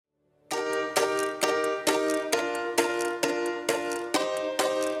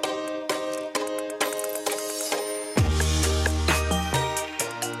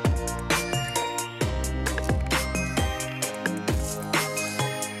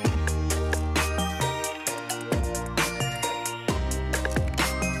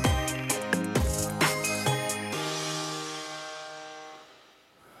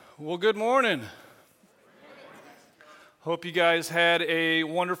Well, good morning. Hope you guys had a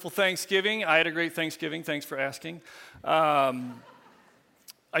wonderful Thanksgiving. I had a great Thanksgiving. Thanks for asking. I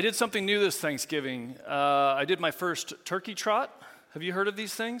did something new this Thanksgiving. I did my first turkey trot. Have you heard of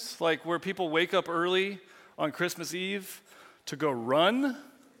these things? Like where people wake up early on Christmas Eve to go run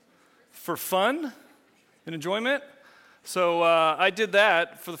for fun and enjoyment. So I did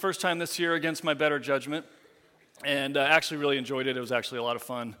that for the first time this year against my better judgment. And actually really enjoyed it. It was actually a lot of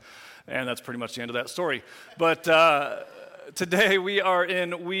fun. And that's pretty much the end of that story. But today we are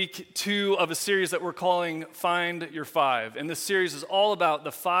in week 2 of a series that we're calling Find Your Five. And this series is all about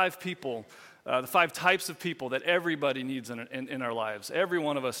the 5 people, the 5 types of people that everybody needs in our lives. Every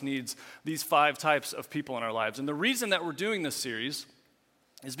one of us needs these 5 types of people in our lives. And the reason that we're doing this series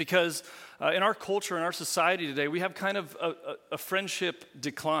is because in our culture, in our society today, we have kind of a friendship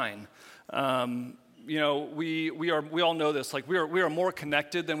decline. We all know this. Like we are more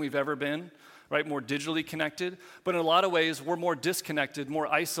connected than we've ever been, right? More digitally connected. But in a lot of ways, we're more disconnected,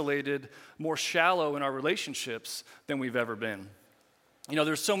 more isolated, more shallow in our relationships than we've ever been. You know,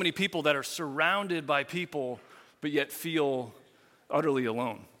 there's so many people that are surrounded by people, but yet feel utterly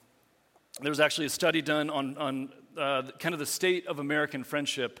alone. There was actually a study done on kind of the state of American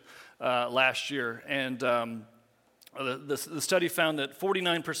friendship last year, and the study found that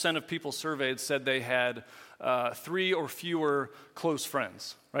 49% of people surveyed said they had 3 or fewer close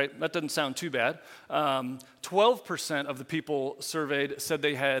friends, right? That doesn't sound too bad. 12% of the people surveyed said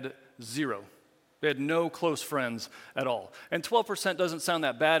they had 0. They had no close friends at all. And 12% doesn't sound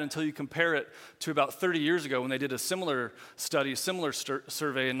that bad until you compare it to about 30 years ago when they did a similar study,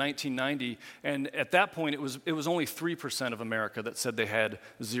 survey in 1990. And at that point, it was only 3% of America that said they had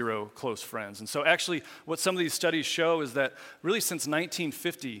 0 close friends. And so actually, what some of these studies show is that really since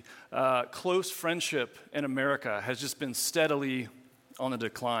 1950, close friendship in America has just been steadily on the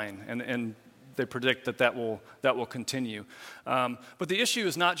decline. And they predict that will continue. But the issue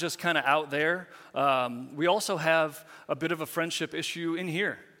is not just kind of out there. We also have a bit of a friendship issue in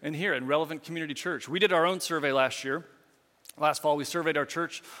here, in Relevant Community Church. We did our own survey last fall. We surveyed our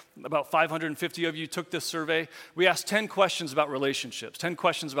church. About 550 of you took this survey. We asked 10 questions about relationships, 10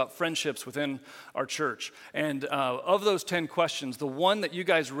 questions about friendships within our church. And of those 10 questions, the one that you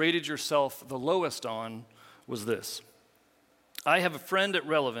guys rated yourself the lowest on was this: I have a friend at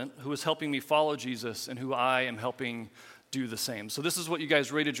Relevant who is helping me follow Jesus and who I am helping do the same. So this is what you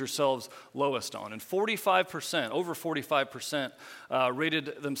guys rated yourselves lowest on. And 45%, over 45%,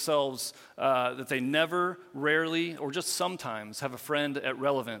 rated themselves that they never, rarely, or just sometimes have a friend at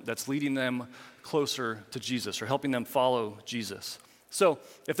Relevant that's leading them closer to Jesus or helping them follow Jesus. So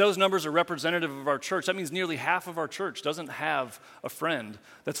if those numbers are representative of our church, that means nearly half of our church doesn't have a friend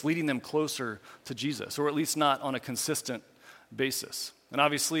that's leading them closer to Jesus, or at least not on a consistent basis. And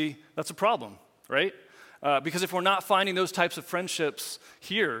obviously, that's a problem, right? Because if we're not finding those types of friendships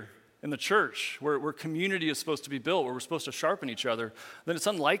here in the church, where community is supposed to be built, where we're supposed to sharpen each other, then it's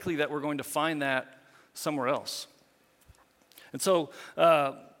unlikely that we're going to find that somewhere else. And so,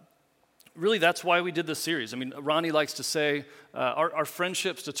 really, that's why we did this series. I mean, Ronnie likes to say, our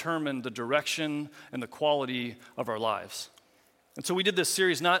friendships determine the direction and the quality of our lives. And so we did this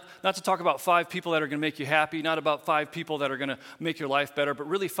series not to talk about 5 people that are going to make you happy, not about 5 people that are going to make your life better, but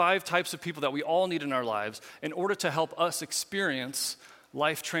really 5 types of people that we all need in our lives in order to help us experience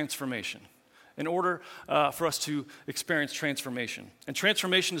life transformation, in order for us to experience transformation. And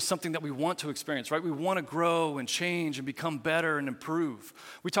transformation is something that we want to experience, right? We want to grow and change and become better and improve.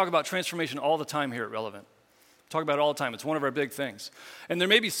 We talk about transformation all the time here at Relevant. Talk about it all the time. It's one of our big things. And there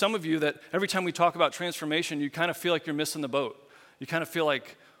may be some of you that every time we talk about transformation, you kind of feel like you're missing the boat. You kind of feel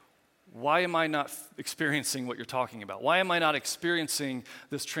like, why am I not experiencing what you're talking about? Why am I not experiencing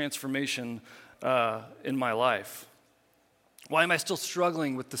this transformation in my life? Why am I still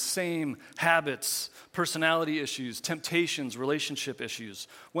struggling with the same habits, personality issues, temptations, relationship issues?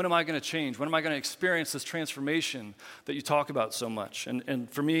 When am I going to change? When am I going to experience this transformation that you talk about so much? And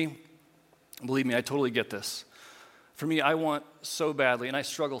for me, believe me, I totally get this. For me, I want so badly, and I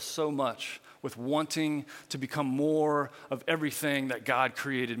struggle so much with wanting to become more of everything that God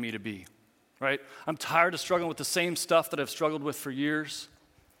created me to be, right? I'm tired of struggling with the same stuff that I've struggled with for years.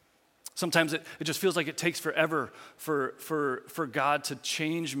 Sometimes it just feels like it takes forever for God to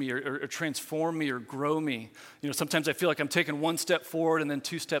change me or transform me or grow me. You know, sometimes I feel like I'm taking 1 step forward and then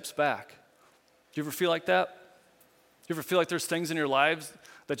 2 steps back. Do you ever feel like that? You ever feel like there's things in your lives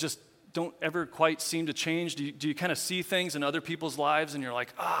that just don't ever quite seem to change? Do you kind of see things in other people's lives and you're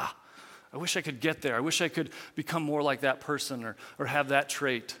like, I wish I could get there. I wish I could become more like that person or have that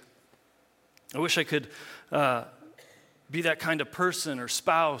trait. I wish I could be that kind of person or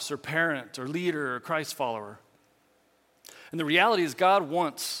spouse or parent or leader or Christ follower. And the reality is God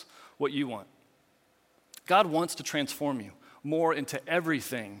wants what you want. God wants to transform you more into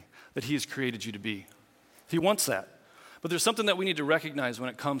everything that he has created you to be. He wants that. But there's something that we need to recognize when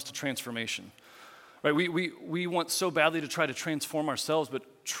it comes to transformation. Right? We want so badly to try to transform ourselves, but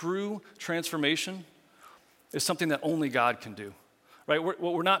true transformation is something that only God can do. Right? What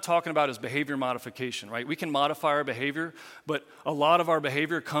we're not talking about is behavior modification, right? We can modify our behavior, but a lot of our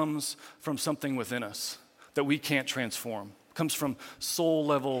behavior comes from something within us that we can't transform. It comes from soul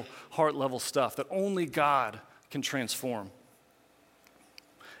level, heart level stuff that only God can transform.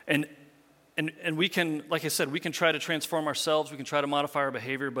 And we can, like I said, we can try to transform ourselves, we can try to modify our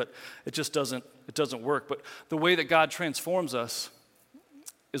behavior, but it just doesn't work. But the way that God transforms us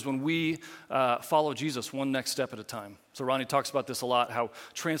is when we follow Jesus one next step at a time. So Ronnie talks about this a lot, how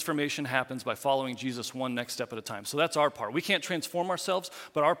transformation happens by following Jesus one next step at a time. So that's our part. We can't transform ourselves,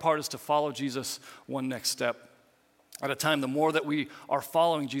 but our part is to follow Jesus one next step at a time. The more that we are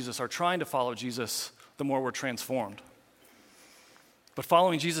following Jesus, are trying to follow Jesus, the more we're transformed. But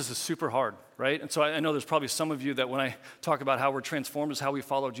following Jesus is super hard, right? And so I know there's probably some of you that when I talk about how we're transformed is how we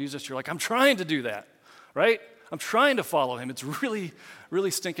follow Jesus, you're like, I'm trying to do that, right? I'm trying to follow him. It's really,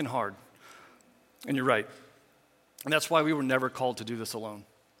 really stinking hard. And you're right. And that's why we were never called to do this alone.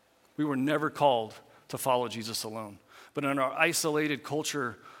 We were never called to follow Jesus alone. But in our isolated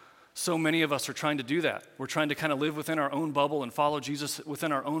culture, so many of us are trying to do that. We're trying to kind of live within our own bubble and follow Jesus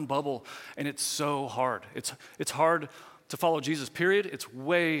within our own bubble. And it's so hard. It's hard to follow Jesus, period. It's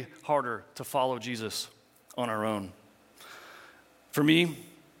way harder to follow Jesus on our own. For me,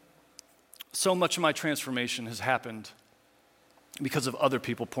 so much of my transformation has happened because of other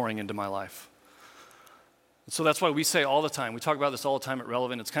people pouring into my life. So that's why we say all the time, we talk about this all the time at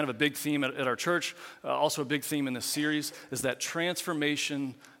Relevant, it's kind of a big theme at our church, also a big theme in this series, is that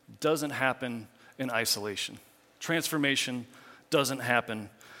transformation doesn't happen in isolation. Transformation doesn't happen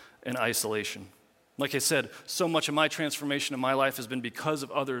in isolation. Like I said, so much of my transformation in my life has been because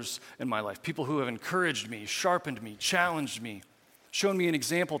of others in my life. People who have encouraged me, sharpened me, challenged me, shown me an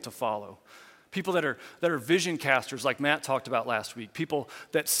example to follow. People that are vision casters like Matt talked about last week. People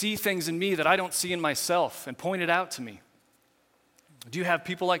that see things in me that I don't see in myself and point it out to me. Do you have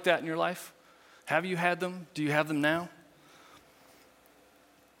people like that in your life? Have you had them? Do you have them now?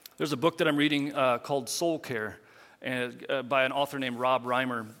 There's a book that I'm reading called Soul Care by an author named Rob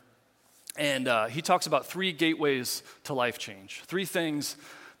Reimer. And he talks about 3 gateways to life change, 3 things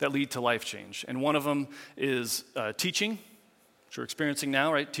that lead to life change. And one of them is teaching, which you're experiencing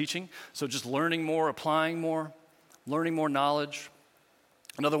now, right? Teaching. So just learning more, applying more, learning more knowledge.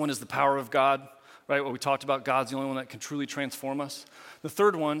 Another one is the power of God, right? What we talked about, God's the only one that can truly transform us. The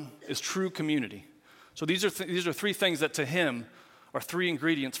third one is true community. So these are 3 things that to him are 3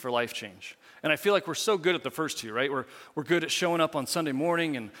 ingredients for life change. And I feel like we're so good at the first 2, right? We're good at showing up on Sunday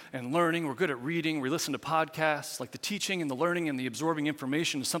morning and learning. We're good at reading. We listen to podcasts. Like the teaching and the learning and the absorbing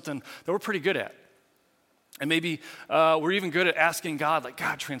information is something that we're pretty good at. And maybe we're even good at asking God, like,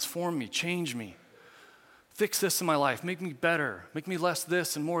 God, transform me, change me. Fix this in my life. Make me better. Make me less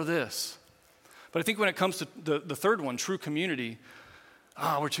this and more this. But I think when it comes to the third one, true community,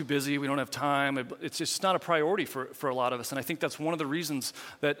 we're too busy, we don't have time. It's just not a priority for a lot of us. And I think that's one of the reasons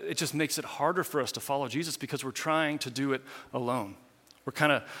that it just makes it harder for us to follow Jesus, because we're trying to do it alone. We're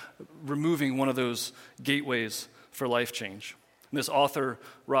kind of removing one of those gateways for life change. And this author,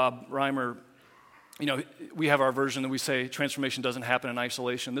 Rob Reimer, we have our version that we say transformation doesn't happen in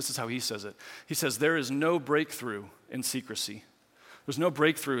isolation. This is how he says it. He says, there is no breakthrough in secrecy. There's no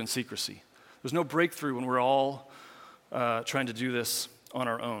breakthrough in secrecy. There's no breakthrough when we're all trying to do this on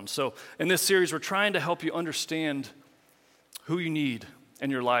our own. So in this series, we're trying to help you understand who you need in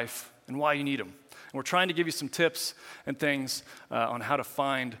your life and why you need them. And we're trying to give you some tips and things on how to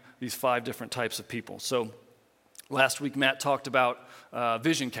find these 5 different types of people. So last week, Matt talked about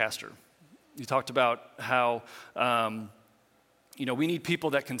vision caster. He talked about how we need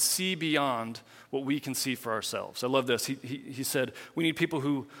people that can see beyond what we can see for ourselves. I love this. He said, we need people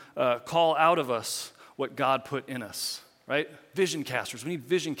who call out of us what God put in us. Right? Vision casters. We need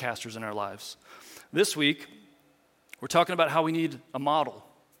vision casters in our lives. This week, we're talking about how we need a model.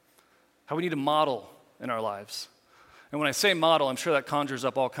 How we need a model in our lives. And when I say model, I'm sure that conjures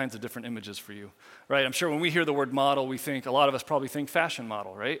up all kinds of different images for you. Right? I'm sure when we hear the word model, a lot of us probably think fashion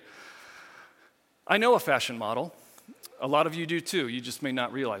model, right? I know a fashion model. A lot of you do too. You just may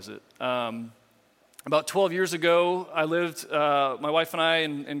not realize it. About 12 years ago, my wife and I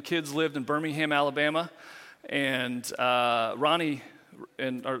and kids lived in Birmingham, Alabama. And Ronnie,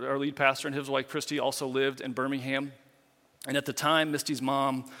 and our lead pastor, and his wife Christy also lived in Birmingham. And at the time, Misty's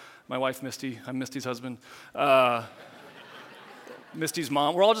mom, my wife Misty, I'm Misty's husband, Misty's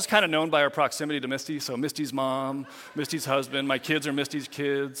mom, we're all just kind of known by our proximity to Misty. So Misty's mom, Misty's husband, my kids are Misty's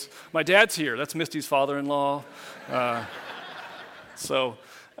kids. My dad's here, that's Misty's father-in-law.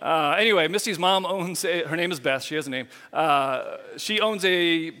 Anyway, Misty's mom owns her name is Beth, she has a name. She owns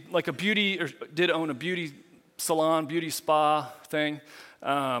did own a beauty salon, beauty spa thing.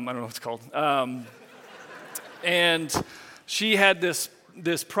 I don't know what it's called. And she had this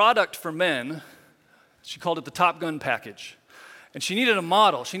product for men. She called it the Top Gun package. And she needed a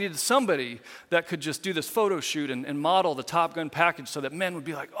model. She needed somebody that could just do this photo shoot and model the Top Gun package so that men would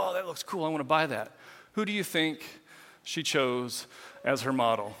be like, oh, that looks cool, I want to buy that. Who do you think she chose as her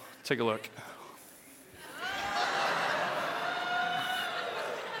model? Take a look.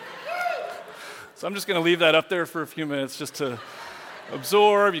 So I'm just going to leave that up there for a few minutes just to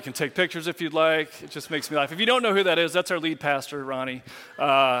absorb. You can take pictures if you'd like. It just makes me laugh. If you don't know who that is, that's our lead pastor, Ronnie.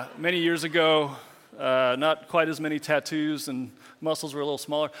 Many years ago, not quite as many tattoos and muscles were a little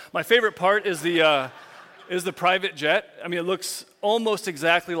smaller. My favorite part is the private jet. I mean, it looks almost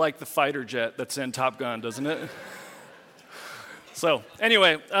exactly like the fighter jet that's in Top Gun, doesn't it? So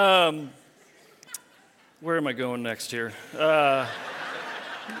anyway, where am I going next here?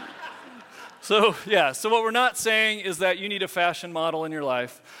 So what we're not saying is that you need a fashion model in your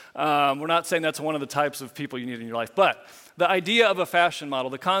life. We're not saying that's one of the types of people you need in your life. But the idea of a fashion model,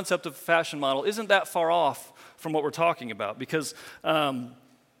 the concept of a fashion model, isn't that far off from what we're talking about because,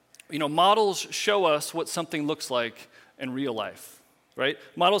 models show us what something looks like in real life. Right?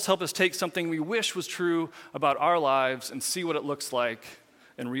 Models help us take something we wish was true about our lives and see what it looks like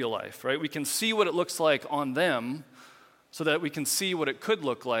in real life, right? We can see what it looks like on them so that we can see what it could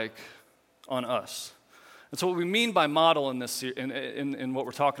look like on us. And so what we mean by model in this, in what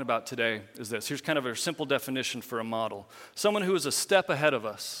we're talking about today is this. Here's kind of a simple definition for a model. Someone who is a step ahead of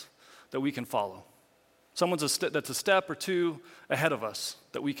us that we can follow. Someone that's a step or two ahead of us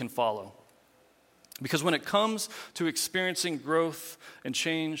that we can follow. Because when it comes to experiencing growth and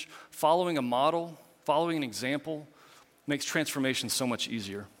change, following a model, following an example, makes transformation so much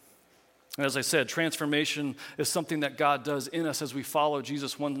easier. And as I said, transformation is something that God does in us as we follow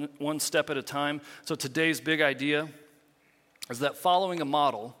Jesus one step at a time. So today's big idea is that following a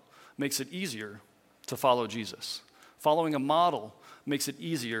model makes it easier to follow Jesus. Following a model makes it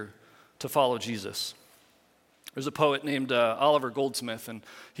easier to follow Jesus. There's a poet named Oliver Goldsmith, and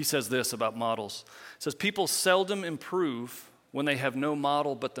he says this about models. He says, people seldom improve when they have no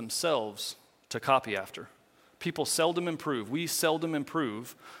model but themselves to copy after. People seldom improve. We seldom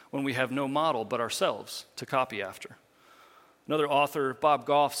improve when we have no model but ourselves to copy after. Another author, Bob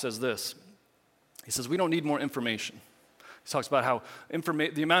Goff, says this. He says, we don't need more information. He talks about how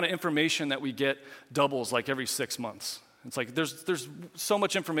the amount of information that we get doubles like every 6 months. It's like there's so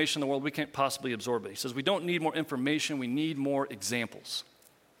much information in the world we can't possibly absorb it. He says we don't need more information, we need more examples.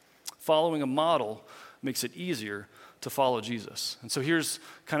 Following a model makes it easier to follow Jesus. And so here's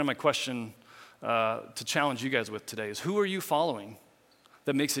kind of my question to challenge you guys with today is who are you following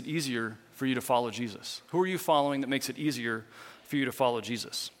that makes it easier for you to follow Jesus? Who are you following that makes it easier for you to follow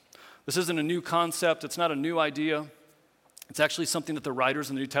Jesus? This isn't a new concept, it's not a new idea. It's actually something that the writers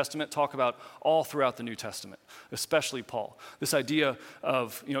in the New Testament talk about all throughout the New Testament, especially Paul. This idea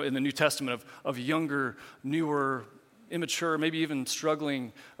of, in the New Testament of younger, newer, immature, maybe even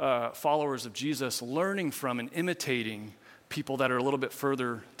struggling followers of Jesus learning from and imitating people that are a little bit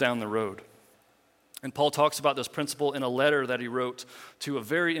further down the road. And Paul talks about this principle in a letter that he wrote to a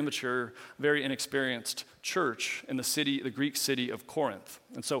very immature, very inexperienced church in the Greek city of Corinth.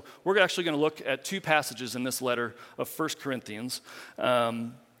 And so we're actually going to look at two passages in this letter of 1 Corinthians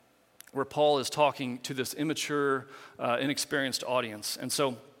where Paul is talking to this immature, inexperienced audience. And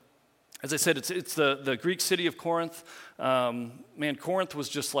so, as I said, it's the Greek city of Corinth. Corinth was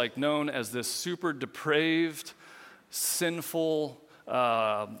just like known as this super depraved, sinful,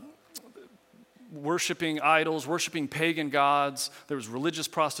 worshiping idols, worshiping pagan gods. There was religious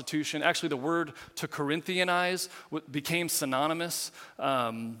prostitution. Actually, the word to Corinthianize became synonymous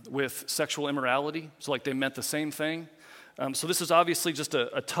with sexual immorality. So like they meant the same thing. So this is obviously just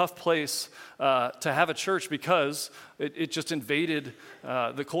a tough place to have a church because it just invaded,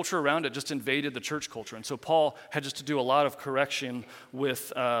 the culture around it just invaded the church culture. And so Paul had just to do a lot of correction with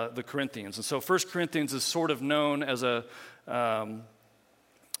the Corinthians. And so 1 Corinthians is sort of known as a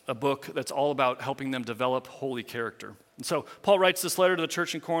book that's all about helping them develop holy character. And so Paul writes this letter to the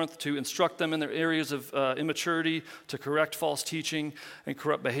church in Corinth to instruct them in their areas of immaturity, to correct false teaching and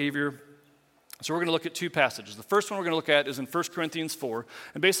corrupt behavior. So we're going to look at two passages. The first one we're going to look at is in 1 Corinthians 4.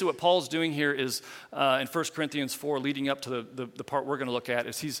 And basically what Paul's doing here is in 1 Corinthians 4, leading up to the part we're going to look at,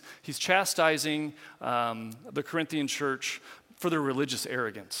 is he's chastising the Corinthian church for their religious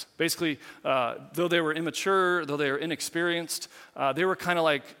arrogance. Basically, though they were immature, though they were inexperienced, they were kind of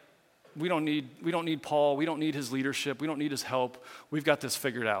like, we don't need Paul, we don't need his leadership, we don't need his help, we've got this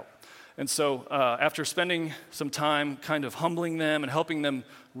figured out. And so after spending some time kind of humbling them and helping them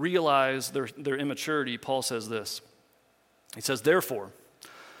realize their immaturity, Paul says this. He says, therefore,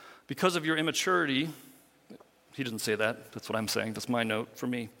 because of your immaturity, he doesn't say that, that's what I'm saying, that's my note for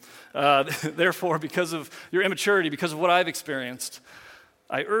me. Therefore, because of your immaturity, because of what I've experienced,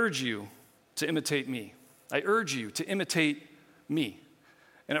 I urge you to imitate me. I urge you to imitate me.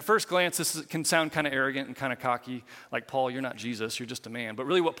 And at first glance, this can sound kind of arrogant and kind of cocky, like, Paul, you're not Jesus, you're just a man. But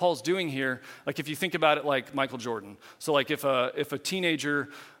really what Paul's doing here, like if you think about it like Michael Jordan. So like if a teenager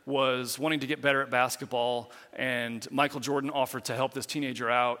was wanting to get better at basketball and Michael Jordan offered to help this teenager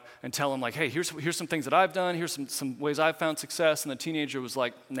out and tell him like, hey, here's some things that I've done, here's some ways I've found success, and the teenager was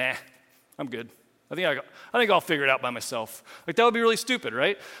like, nah, I'm good. I think I'll figure it out by myself. Like, that would be really stupid,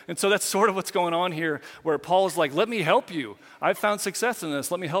 right? And so that's sort of what's going on here, where Paul is like, let me help you. I've found success in this.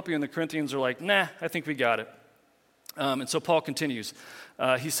 Let me help you. And the Corinthians are like, nah, I think we got it. And so Paul continues.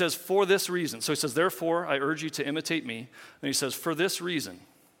 He says, for this reason. So he says, therefore, I urge you to imitate me. And he says, for this reason,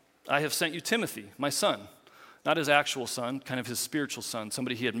 I have sent you Timothy, my son. Not his actual son, kind of his spiritual son,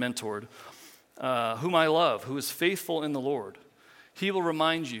 somebody he had mentored, whom I love, who is faithful in the Lord. He will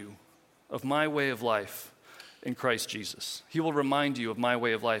remind you of my way of life in Christ Jesus. He will remind you of my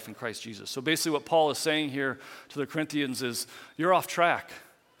way of life in Christ Jesus. So basically what Paul is saying here to the Corinthians is, you're off track.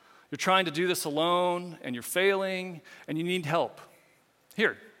 You're trying to do this alone, and you're failing, and you need help.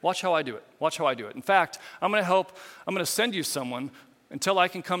 Here, watch how I do it. Watch how I do it. In fact, I'm going to send you someone. Until I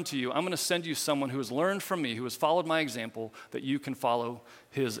can come to you, I'm going to send you someone who has learned from me, who has followed my example, that you can follow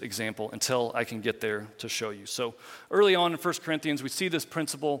his example until I can get there to show you. So early on in 1 Corinthians, we see this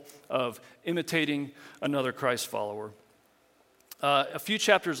principle of imitating another Christ follower. A few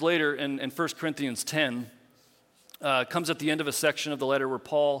chapters later in 1 Corinthians 10, comes at the end of a section of the letter where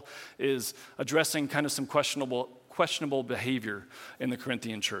Paul is addressing kind of some questionable behavior in the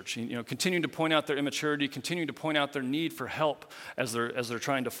Corinthian church. Continuing to point out their immaturity, continuing to point out their need for help as they're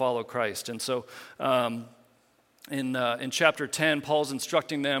trying to follow Christ. And so in chapter 10, Paul's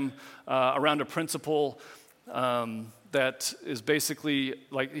instructing them around a principle that is basically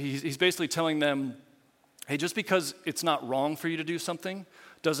like, he's basically telling them, hey, just because it's not wrong for you to do something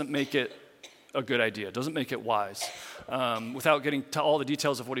doesn't make it a good idea, doesn't make it wise. Without getting to all the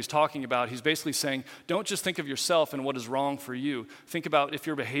details of what he's talking about, he's basically saying, don't just think of yourself and what is wrong for you. Think about if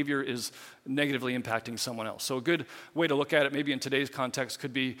your behavior is negatively impacting someone else. So a good way to look at it, maybe in today's context,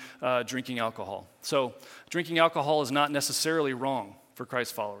 could be drinking alcohol. So drinking alcohol is not necessarily wrong for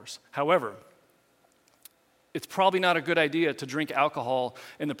Christ followers. However, it's probably not a good idea to drink alcohol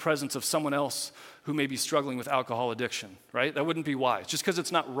in the presence of someone else who may be struggling with alcohol addiction, right? That wouldn't be wise. Just because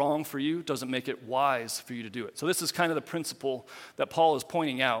it's not wrong for you doesn't make it wise for you to do it. So this is kind of the principle that Paul is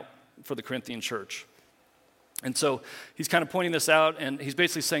pointing out for the Corinthian church. And so he's kind of pointing this out, and he's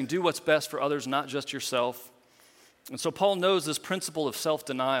basically saying, do what's best for others, not just yourself. And so Paul knows this principle of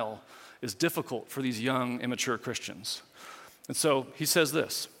self-denial is difficult for these young, immature Christians. And so he says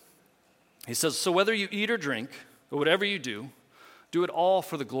this. He says, so whether you eat or drink, or whatever you do it all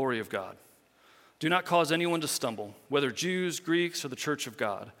for the glory of God. Do not cause anyone to stumble, whether Jews, Greeks, or the church of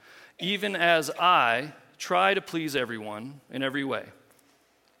God, even as I try to please everyone in every way.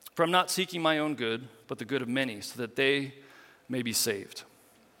 For I'm not seeking my own good, but the good of many, so that they may be saved.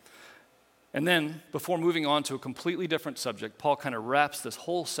 And then, before moving on to a completely different subject, Paul kind of wraps this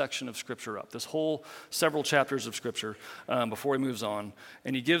whole section of Scripture up, this whole several chapters of Scripture before he moves on.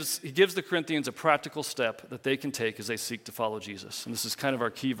 And he gives the Corinthians a practical step that they can take as they seek to follow Jesus. And this is kind of our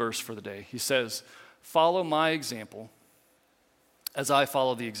key verse for the day. He says, follow my example as I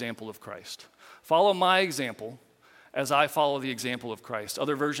follow the example of Christ. Follow my example as I follow the example of Christ.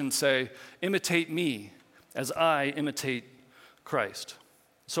 Other versions say, imitate me as I imitate Christ.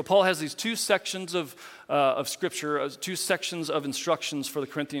 So Paul has these two sections of Scripture, two sections of instructions for the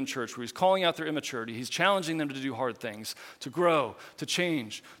Corinthian church where he's calling out their immaturity. He's challenging them to do hard things, to grow, to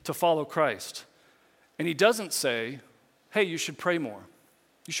change, to follow Christ. And he doesn't say, hey, you should pray more.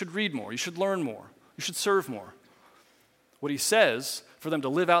 You should read more. You should learn more. You should serve more. What he says for them to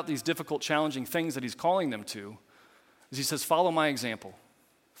live out these difficult, challenging things that he's calling them to is he says, follow my example.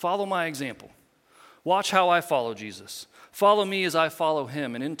 Follow my example. Watch how I follow Jesus. Follow me as I follow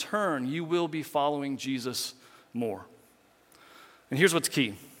him, and in turn, you will be following Jesus more. And here's what's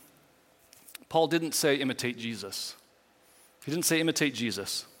key. Paul didn't say imitate Jesus. He didn't say imitate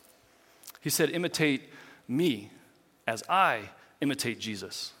Jesus. He said imitate me as I imitate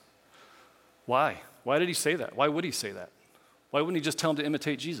Jesus. Why? Why did he say that? Why would he say that? Why wouldn't he just tell them to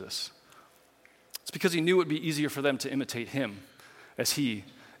imitate Jesus? It's because he knew it would be easier for them to imitate him as he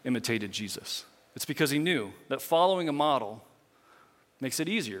imitated Jesus. It's because he knew that following a model makes it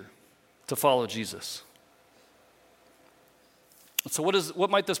easier to follow Jesus. So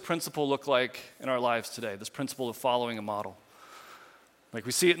what might this principle look like in our lives today, this principle of following a model? Like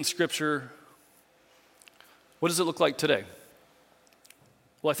we see it in Scripture. What does it look like today?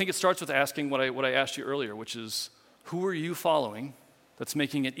 Well, I think it starts with asking what I asked you earlier, which is, who are you following that's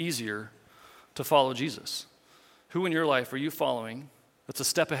making it easier to follow Jesus? Who in your life are you following that's a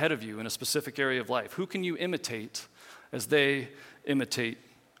step ahead of you in a specific area of life? Who can you imitate as they imitate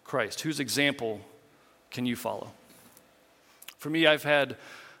Christ? Whose example can you follow? For me, I've had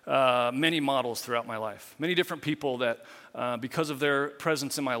many models throughout my life, many different people that, because of their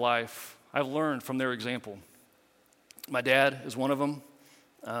presence in my life, I've learned from their example. My dad is one of them.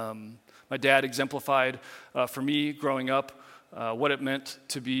 My dad exemplified for me growing up what it meant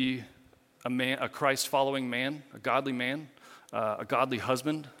to be a Christ-following man, a godly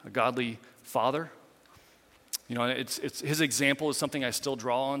husband, a godly father. You know, it's his example is something I still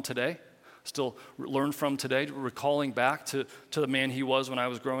draw on today, still learn from today, recalling back to the man he was when I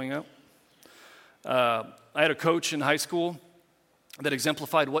was growing up. I had a coach in high school that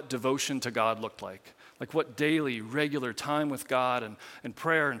exemplified what devotion to God looked like what daily, regular time with God and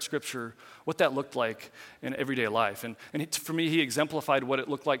prayer and Scripture, what that looked like in everyday life. And for me, he exemplified what it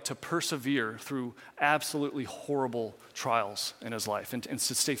looked like to persevere through absolutely horrible trials in his life and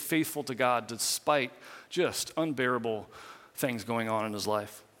to stay faithful to God despite just unbearable things going on in his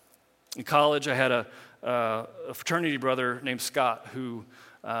life. In college, I had a fraternity brother named Scott who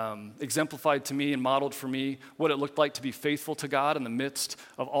exemplified to me and modeled for me what it looked like to be faithful to God in the midst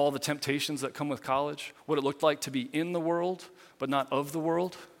of all the temptations that come with college, what it looked like to be in the world but not of the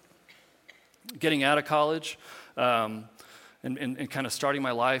world. Getting out of college and kind of starting my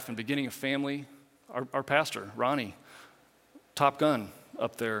life and beginning a family, our pastor, Ronnie, Top Gun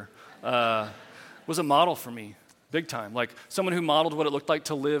up there, was a model for me, big time. Like someone who modeled what it looked like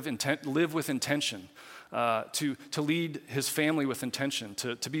to live with intention, to lead his family with intention,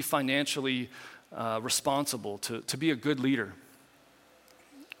 to be financially responsible, to be a good leader.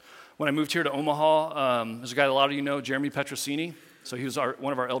 When I moved here to Omaha, there's a guy that a lot of you know, Jeremy Petrosini. So he was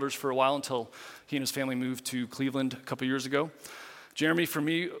one of our elders for a while until he and his family moved to Cleveland a couple years ago. Jeremy, for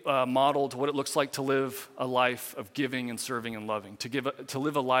me, modeled what it looks like to live a life of giving and serving and loving, to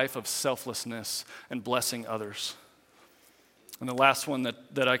live a life of selflessness and blessing others. And the last one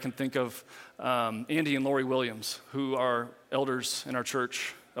that I can think of, Andy and Lori Williams, who are elders in our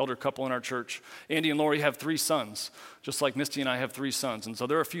church, elder couple in our church. Andy and Lori have 3 sons, just like Misty and I have 3 sons. And so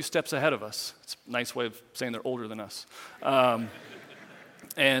they're a few steps ahead of us. It's a nice way of saying they're older than us.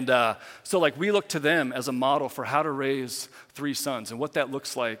 So like we look to them as a model for how to raise 3 sons and what that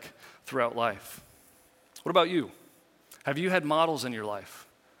looks like throughout life. What about you? Have you had models in your life?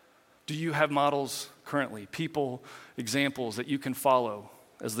 Do you have models currently, people, examples that you can follow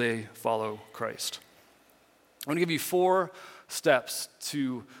as they follow Christ? I'm going to give you 4 steps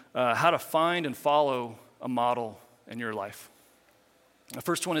to how to find and follow a model in your life. The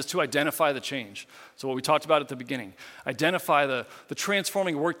first one is to identify the change. So what we talked about at the beginning. Identify the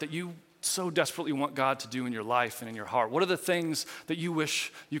transforming work that you so desperately want God to do in your life and in your heart. What are the things that you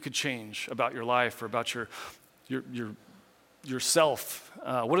wish you could change about your life or about yourself?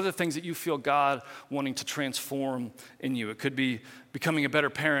 What are the things that you feel God wanting to transform in you? It could be becoming a better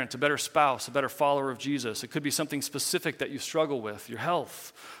parent, a better spouse, a better follower of Jesus. It could be something specific that you struggle with, your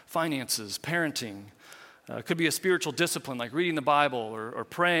health, finances, parenting. It could be a spiritual discipline like reading the Bible or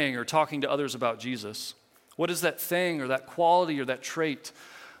praying or talking to others about Jesus. What is that thing or that quality or that trait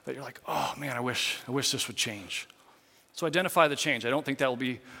that you're like, oh man, I wish this would change? So identify the change. I don't think that will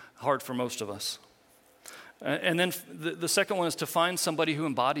be hard for most of us. And then the second one is to find somebody who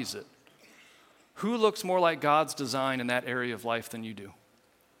embodies it. Who looks more like God's design in that area of life than you do?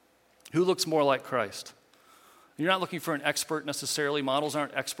 Who looks more like Christ? You're not looking for an expert necessarily. Models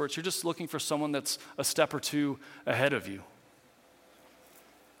aren't experts. You're just looking for someone that's a step or 2 ahead of you.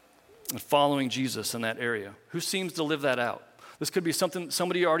 And following Jesus in that area. Who seems to live that out? This could be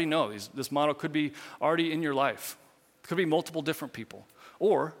somebody you already know. This model could be already in your life. It could be multiple different people.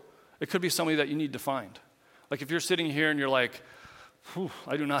 Or it could be somebody that you need to find. Like if you're sitting here and you're like,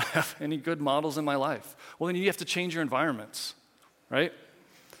 I do not have any good models in my life. Well, then you have to change your environments, right?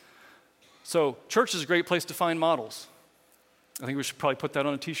 So church is a great place to find models. I think we should probably put that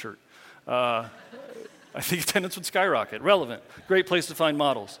on a t-shirt. I think attendance would skyrocket. Relevant. Great place to find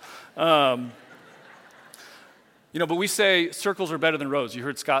models. But we say circles are better than rows. You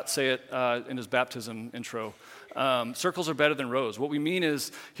heard Scott say it in his baptism intro. Circles are better than rows. What we mean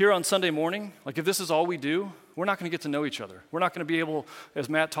is here on Sunday morning, like if this is all we do, we're not going to get to know each other. We're not going to be able, as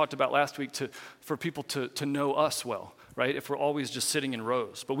Matt talked about last week, for people to know us well, right? If we're always just sitting in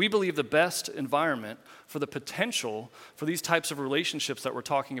rows. But we believe the best environment for the potential for these types of relationships that we're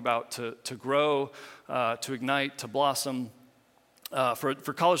talking about to grow, to ignite, to blossom,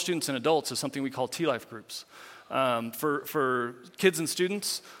 for college students and adults is something we call T-Life groups. For kids and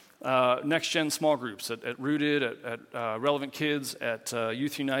students, next-gen small groups at Rooted, at Relevant Kids, at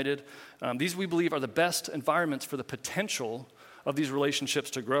Youth United. These, we believe, are the best environments for the potential of these relationships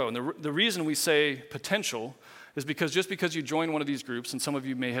to grow. And the reason we say potential is because just because you join one of these groups, and some of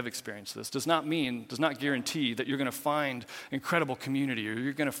you may have experienced this, does not guarantee that you're going to find incredible community, or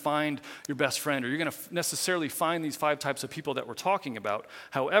you're going to find your best friend, or you're going to necessarily find these 5 types of people that we're talking about.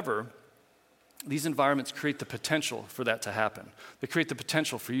 However, these environments create the potential for that to happen. They create the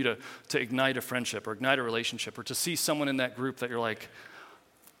potential for you to ignite a friendship or ignite a relationship, or to see someone in that group that you're like,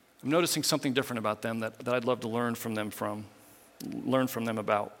 I'm noticing something different about them that I'd love to learn from them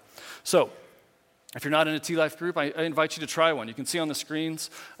about. So, if you're not in a T-Life group, I invite you to try one. You can see on the screens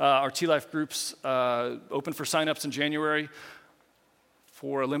our T-Life groups open for signups in January.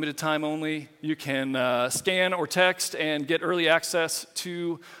 For a limited time only, you can scan or text and get early access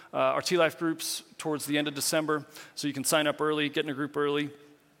to our T-Life groups towards the end of December. So you can sign up early, get in a group early.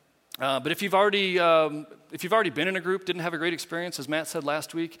 But if you've already been in a group, didn't have a great experience, as Matt said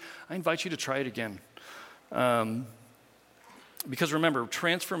last week, I invite you to try it again. Because remember,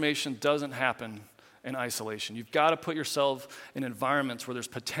 transformation doesn't happen in isolation. You've got to put yourself in environments where there's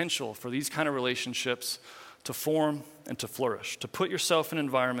potential for these kind of relationships to form and to flourish, to put yourself in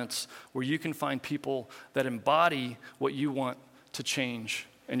environments where you can find people that embody what you want to change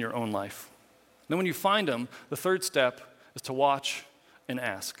in your own life. And then when you find them, the third step is to watch and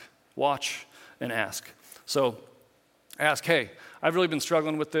ask. Watch and ask. So ask, hey, I've really been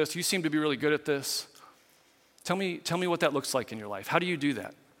struggling with this. You seem to be really good at this. Tell me what that looks like in your life. How do you do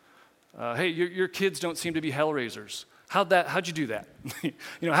that? Hey, your kids don't seem to be hell raisers. How'd you do that?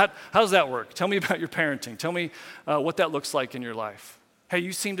 How does that work? Tell me about your parenting. Tell me what that looks like in your life. Hey,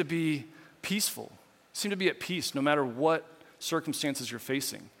 you seem to be peaceful. You seem to be at peace no matter what circumstances you're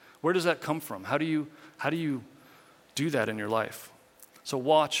facing. Where does that come from? How do you do that in your life? So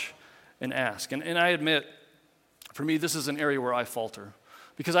watch and ask. And I admit, for me, this is an area where I falter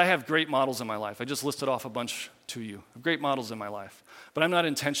because I have great models in my life. I just listed off a bunch to you. I have great models in my life, but I'm not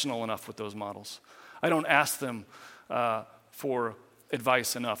intentional enough with those models. I don't ask them for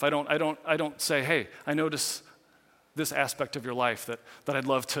advice enough. I don't say, hey, I notice this aspect of your life that I'd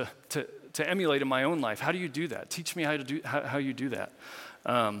love to emulate in my own life. How do you do that? Teach me how you do that.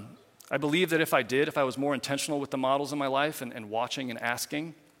 I believe that if I was more intentional with the models in my life and watching and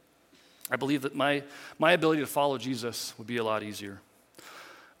asking, I believe that my ability to follow Jesus would be a lot easier.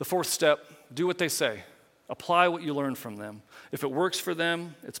 The fourth step, do what they say. Apply what you learn from them. If it works for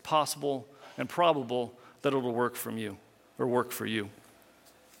them, it's possible and probable that it'll work for you.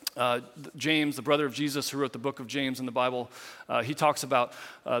 James, the brother of Jesus who wrote the book of James in the Bible, he talks about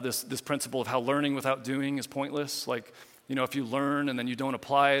this principle of how learning without doing is pointless. Like, if you learn and then you don't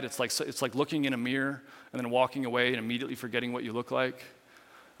apply it, it's like looking in a mirror and then walking away and immediately forgetting what you look like.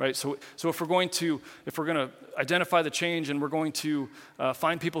 Right? So if we're going to identify the change and we're going to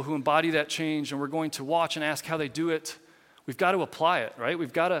find people who embody that change and we're going to watch and ask how they do it, we've got to apply it, right?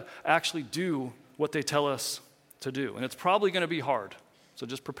 We've got to actually do what they tell us to do. And it's probably going to be hard. So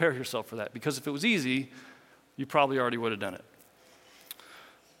just prepare yourself for that. Because if it was easy, you probably already would have done it.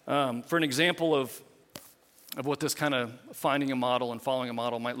 For an example of what this kind of finding a model and following a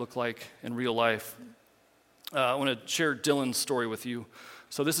model might look like in real life, I want to share Dylan's story with you.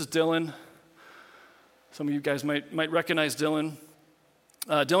 So this is Dylan. Some of you guys might recognize Dylan.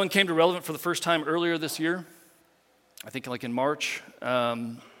 Dylan came to Relevant for the first time earlier this year, I think like in March.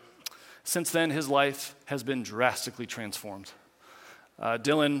 Since then, his life has been drastically transformed.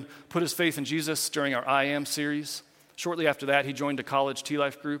 Dylan put his faith in Jesus during our I Am series. Shortly after that, he joined a college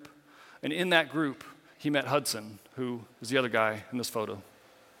T-Life group. And in that group, he met Hudson, who is the other guy in this photo,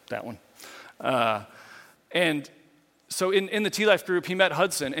 that one. And so in the T-Life group, he met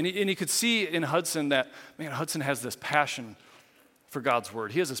Hudson, and he could see in Hudson that, man, Hudson has this passion for God's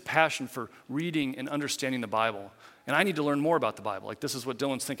word. He has this passion for reading and understanding the Bible. And I need to learn more about the Bible. Like, this is what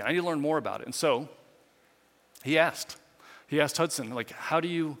Dylan's thinking. I need to learn more about it. And so he asked Hudson, like, how do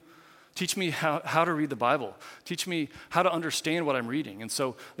you Teach me how to read the Bible. Teach me how to understand what I'm reading. And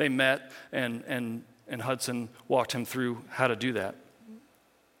so they met, and Hudson walked him through how to do that.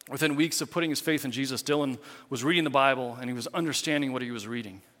 Within weeks of putting his faith in Jesus, Dylan was reading the Bible, and he was understanding what he was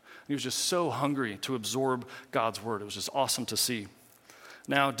reading. He was just so hungry to absorb God's word. It was just awesome to see.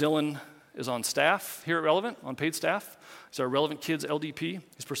 Now, Dylan is on staff here at Relevant, on paid staff. He's our Relevant Kids LDP.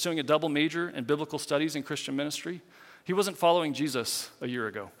 He's pursuing a double major in biblical studies and Christian ministry. He wasn't following Jesus a year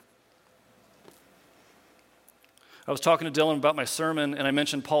ago. I was talking to Dylan about my sermon, and I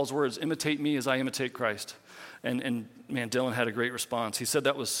mentioned Paul's words, imitate me as I imitate Christ. And man, Dylan had a great response. He said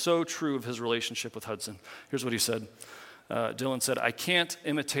that was so true of his relationship with Hudson. Here's what he said. Dylan said, I can't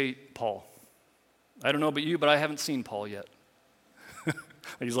imitate Paul. I don't know about you, but I haven't seen Paul yet.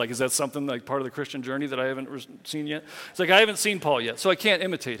 He's like, is that something like part of the Christian journey that I haven't seen yet? He's like, I haven't seen Paul yet, so I can't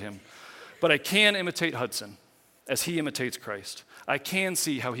imitate him. But I can imitate Hudson as he imitates Christ. I can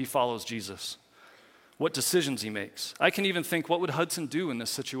see how he follows Jesus, what decisions he makes. I can even think, what would Hudson do in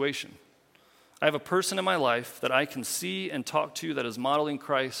this situation? I have a person in my life that I can see and talk to that is modeling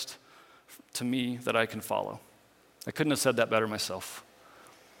Christ to me that I can follow. I couldn't have said that better myself.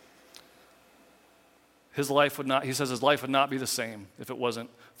 He says his life would not be the same if it wasn't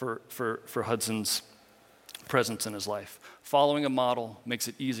for Hudson's presence in his life. Following a model makes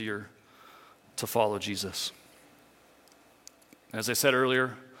it easier to follow Jesus. As I said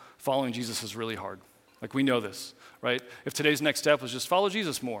earlier, following Jesus is really hard. Like, we know this, right? If today's next step was just follow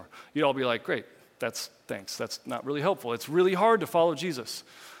Jesus more, you'd all be like, great, thanks. That's not really helpful. It's really hard to follow Jesus.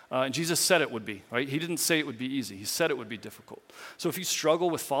 And Jesus said it would be, right? He didn't say it would be easy. He said it would be difficult. So if you struggle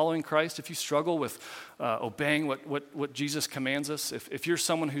with following Christ, if you struggle with obeying what Jesus commands us, if you're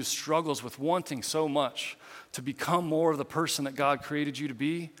someone who struggles with wanting so much to become more of the person that God created you to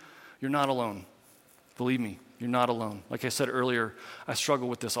be, you're not alone. Believe me, you're not alone. Like I said earlier, I struggle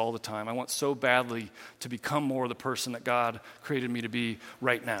with this all the time. I want so badly to become more of the person that God created me to be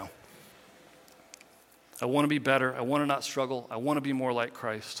right now. I want to be better. I want to not struggle. I want to be more like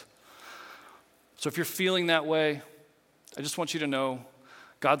Christ. So if you're feeling that way, I just want you to know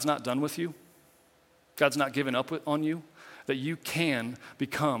God's not done with you. God's not given up on you, that you can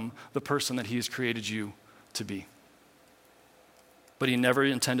become the person that he has created you to be. But he never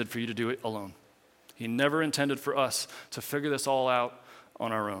intended for you to do it alone. He never intended for us to figure this all out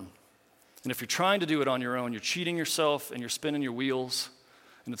on our own. And if you're trying to do it on your own, you're cheating yourself and you're spinning your wheels.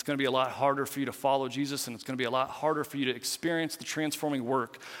 And it's going to be a lot harder for you to follow Jesus, and it's going to be a lot harder for you to experience the transforming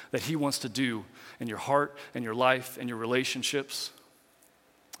work that he wants to do in your heart and your life and your relationships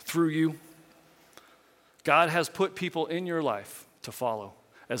through you. God has put people in your life to follow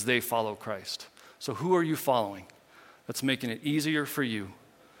as they follow Christ. So who are you following that's making it easier for you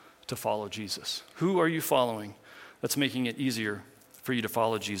to follow Jesus? Who are you following that's making it easier for you to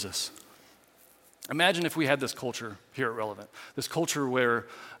follow Jesus? Imagine if we had this culture here at Relevant, this culture where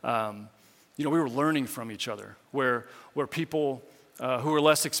we were learning from each other, where people who are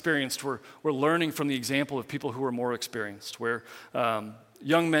less experienced were learning from the example of people who are more experienced, where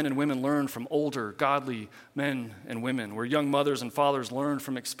young men and women learn from older, godly men and women, where young mothers and fathers learn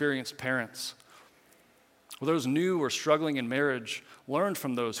from experienced parents, where those new or struggling in marriage learned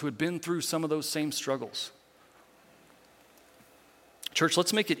from those who had been through some of those same struggles. Church,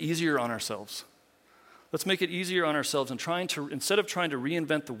 let's make it easier on ourselves. Let's make it easier on ourselves and instead of trying to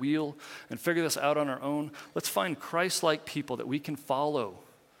reinvent the wheel and figure this out on our own, let's find Christ-like people that we can follow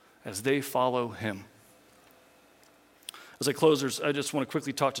as they follow him. As I close, I just want to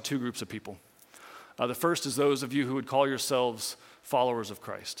quickly talk to two groups of people. The first is those of you who would call yourselves followers of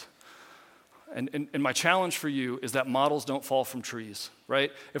Christ. And my challenge for you is that models don't fall from trees,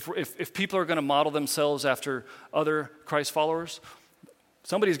 right? If people are going to model themselves after other Christ followers,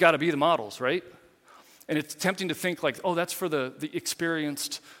 somebody's got to be the models, right? And it's tempting to think like, oh, that's for the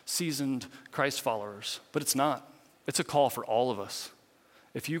experienced, seasoned Christ followers. But it's not. It's a call for all of us.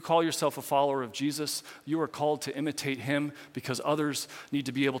 If you call yourself a follower of Jesus, you are called to imitate him because others need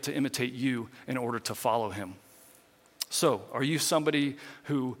to be able to imitate you in order to follow him. So, are you somebody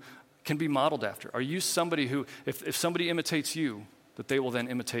who can be modeled after? Are you somebody who, if somebody imitates you, that they will then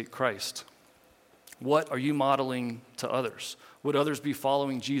imitate Christ? What are you modeling to others? Would others be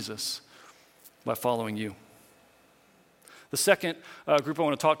following Jesus by following you? The second group I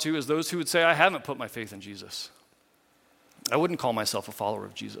want to talk to is those who would say, I haven't put my faith in Jesus. I wouldn't call myself a follower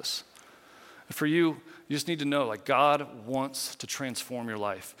of Jesus. And for you, you just need to know, like, God wants to transform your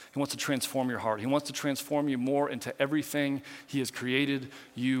life. He wants to transform your heart. He wants to transform you more into everything he has created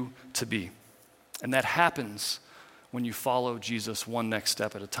you to be. And that happens when you follow Jesus one next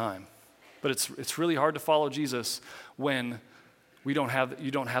step at a time. But it's really hard to follow Jesus when you don't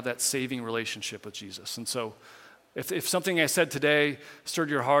have that saving relationship with Jesus. And so if something I said today stirred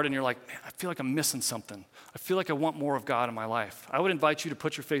your heart and you're like, man, I feel like I'm missing something. I feel like I want more of God in my life. I would invite you to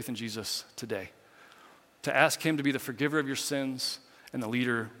put your faith in Jesus today, to ask him to be the forgiver of your sins and the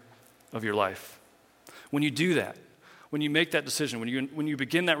leader of your life. When you do that, when you make that decision, when you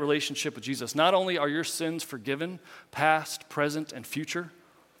begin that relationship with Jesus, not only are your sins forgiven, past, present, and future,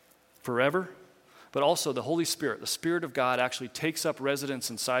 forever, but also the Holy Spirit, the Spirit of God actually takes up residence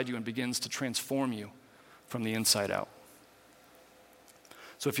inside you and begins to transform you from the inside out.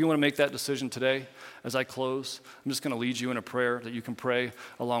 So if you want to make that decision today, as I close, I'm just going to lead you in a prayer that you can pray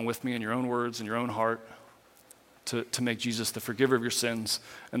along with me in your own words, in your own heart, to make Jesus the forgiver of your sins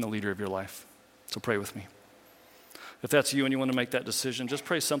and the leader of your life. So pray with me. If that's you and you want to make that decision, just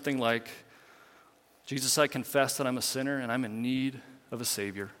pray something like, Jesus, I confess that I'm a sinner and I'm in need of a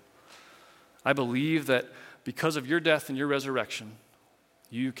Savior. I believe that because of your death and your resurrection,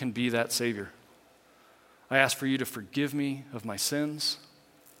 you can be that Savior. I ask for you to forgive me of my sins,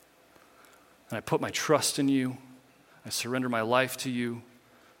 and I put my trust in you. I surrender my life to you.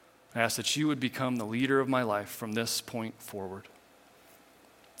 I ask that you would become the leader of my life from this point forward.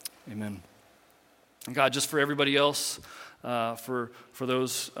 Amen. And God, just for everybody else, for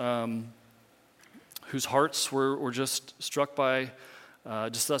those whose hearts were just struck by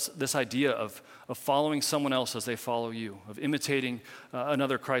just this idea of following someone else as they follow you, of imitating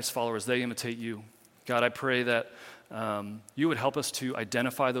another Christ follower as they imitate you. God, I pray that you would help us to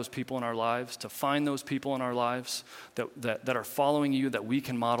identify those people in our lives, to find those people in our lives that are following you, that we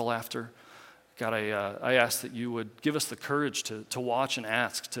can model after. God, I ask that you would give us the courage to watch and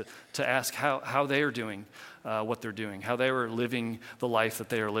ask, to ask how they are doing what they're doing, how they are living the life that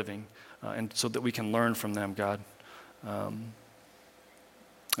they are living, and so that we can learn from them, God.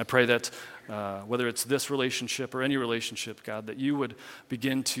 I pray that whether it's this relationship or any relationship, God, that you would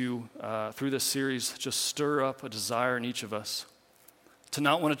begin to, through this series, just stir up a desire in each of us to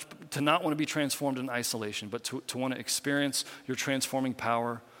not want to be transformed in isolation, but to want to experience your transforming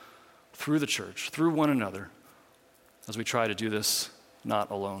power through the church, through one another, as we try to do this not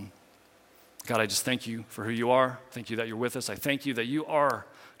alone. God, I just thank you for who you are. Thank you that you're with us. I thank you that you are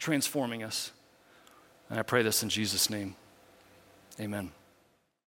transforming us. And I pray this in Jesus' name. Amen.